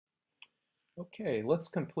Okay, let's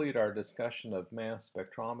complete our discussion of mass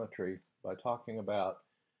spectrometry by talking about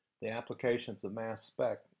the applications of mass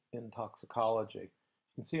spec in toxicology.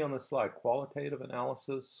 You can see on this slide qualitative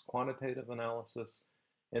analysis, quantitative analysis,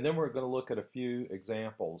 and then we're going to look at a few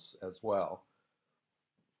examples as well.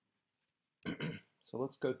 So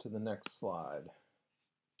let's go to the next slide.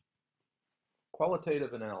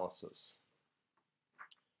 Qualitative analysis.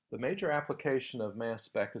 The major application of mass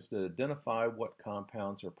spec is to identify what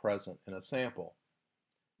compounds are present in a sample.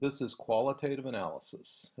 This is qualitative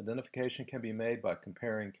analysis. Identification can be made by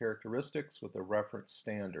comparing characteristics with a reference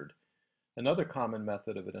standard. Another common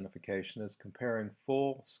method of identification is comparing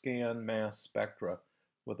full scan mass spectra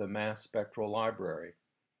with a mass spectral library.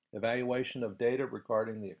 Evaluation of data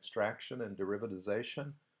regarding the extraction and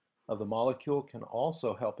derivatization of the molecule can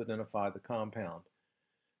also help identify the compound.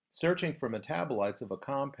 Searching for metabolites of a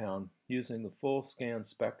compound using the full scan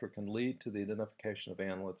spectra can lead to the identification of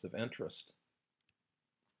analytes of interest.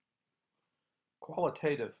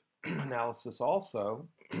 Qualitative analysis also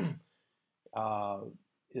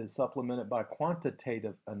is supplemented by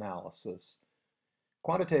quantitative analysis.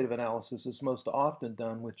 Quantitative analysis is most often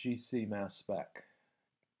done with GC mass spec.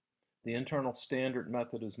 The internal standard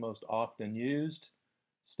method is most often used.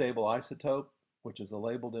 Stable isotope, which is a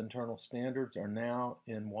labeled internal standards, are now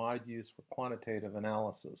in wide use for quantitative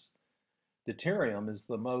analysis. Deuterium is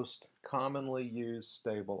the most commonly used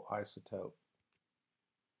stable isotope.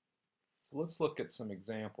 So let's look at some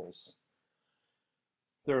examples.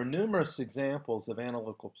 There are numerous examples of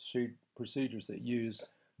analytical procedures that use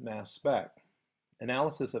mass spec.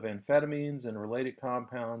 Analysis of amphetamines and related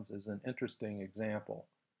compounds is an interesting example.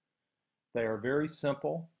 They are very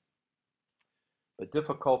simple, but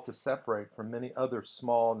difficult to separate from many other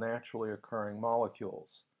small naturally occurring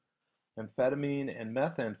molecules. Amphetamine and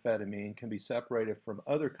methamphetamine can be separated from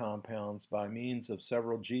other compounds by means of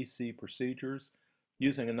several GC procedures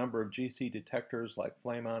using a number of GC detectors like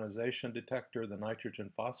flame ionization detector, the nitrogen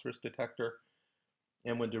phosphorus detector,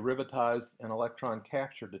 and when derivatized, an electron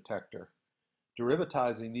capture detector.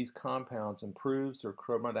 Derivatizing these compounds improves their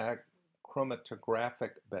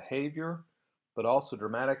chromatographic behavior, but also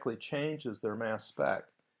dramatically changes their mass spec.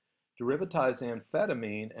 Derivatized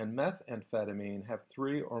amphetamine and methamphetamine have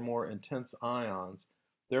 3 or more intense ions,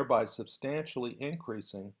 thereby substantially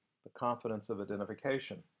increasing the confidence of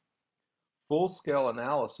identification. Full-scale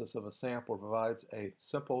analysis of a sample provides a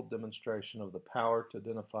simple demonstration of the power to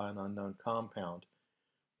identify an unknown compound.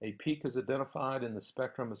 A peak is identified and the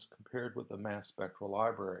spectrum is compared with the mass spectral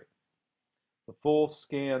library. The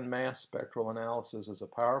full-scan mass spectral analysis is a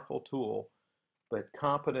powerful tool, but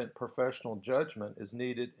competent professional judgment is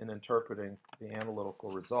needed in interpreting the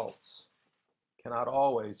analytical results. Cannot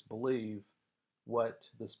always believe what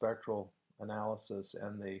the spectral analysis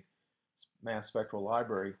and the mass spectral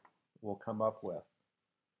library will come up with.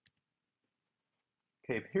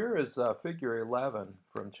 Okay, here is figure 11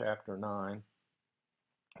 from chapter 9.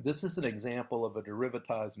 This is an example of a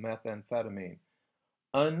derivatized methamphetamine.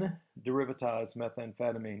 Underivatized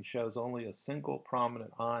methamphetamine shows only a single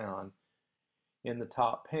prominent ion in the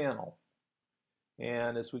top panel.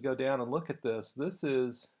 And as we go down and look at this, this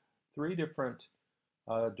is 3 different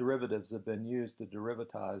derivatives have been used to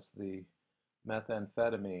derivatize the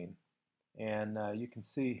methamphetamine. And you can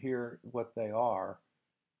see here what they are.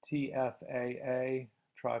 TFAA,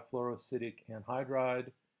 trifluoroacetic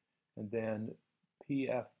anhydride, and then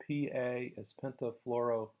PFPA is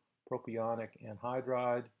pentafluoropropionic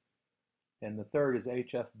anhydride, and the third is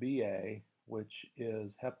HFBA, which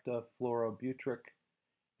is heptafluorobutyric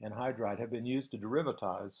anhydride, have been used to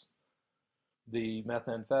derivatize the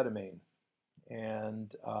methamphetamine.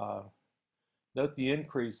 And note the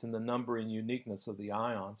increase in the number and uniqueness of the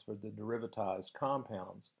ions for the derivatized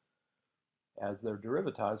compounds. As they're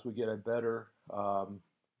derivatized, we get a better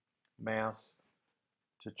mass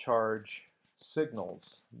to charge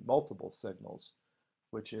signals, multiple signals,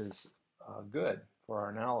 which is good for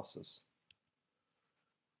our analysis.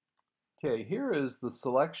 Okay, here is the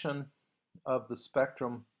selection of the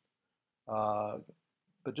spectrum, but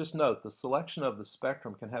just note the selection of the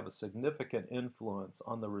spectrum can have a significant influence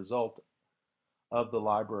on the result of the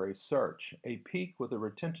library search. A peak with a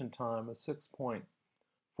retention time of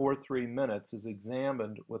 6.43 minutes is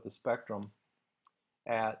examined with a spectrum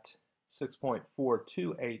at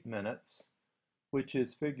 6.428 minutes, which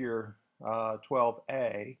is figure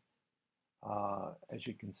 12A. As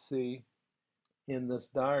you can see in this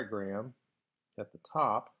diagram at the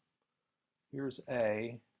top, here's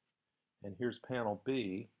A and here's panel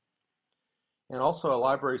B. And also a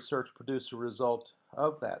library search produced a result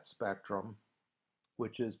of that spectrum,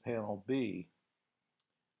 which is panel B,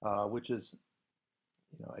 which is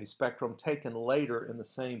A spectrum taken later in the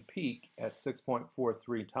same peak at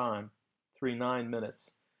 6.4339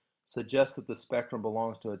 minutes suggests that the spectrum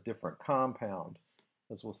belongs to a different compound,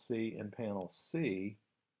 as we'll see in panel C,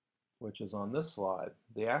 which is on this slide.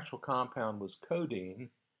 The actual compound was codeine,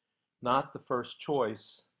 not the first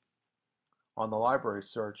choice on the library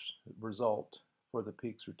search result for the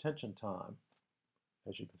peak's retention time,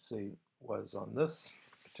 as you can see, was on this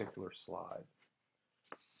particular slide.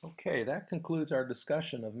 Okay, that concludes our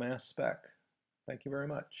discussion of mass spec. Thank you very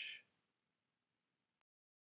much.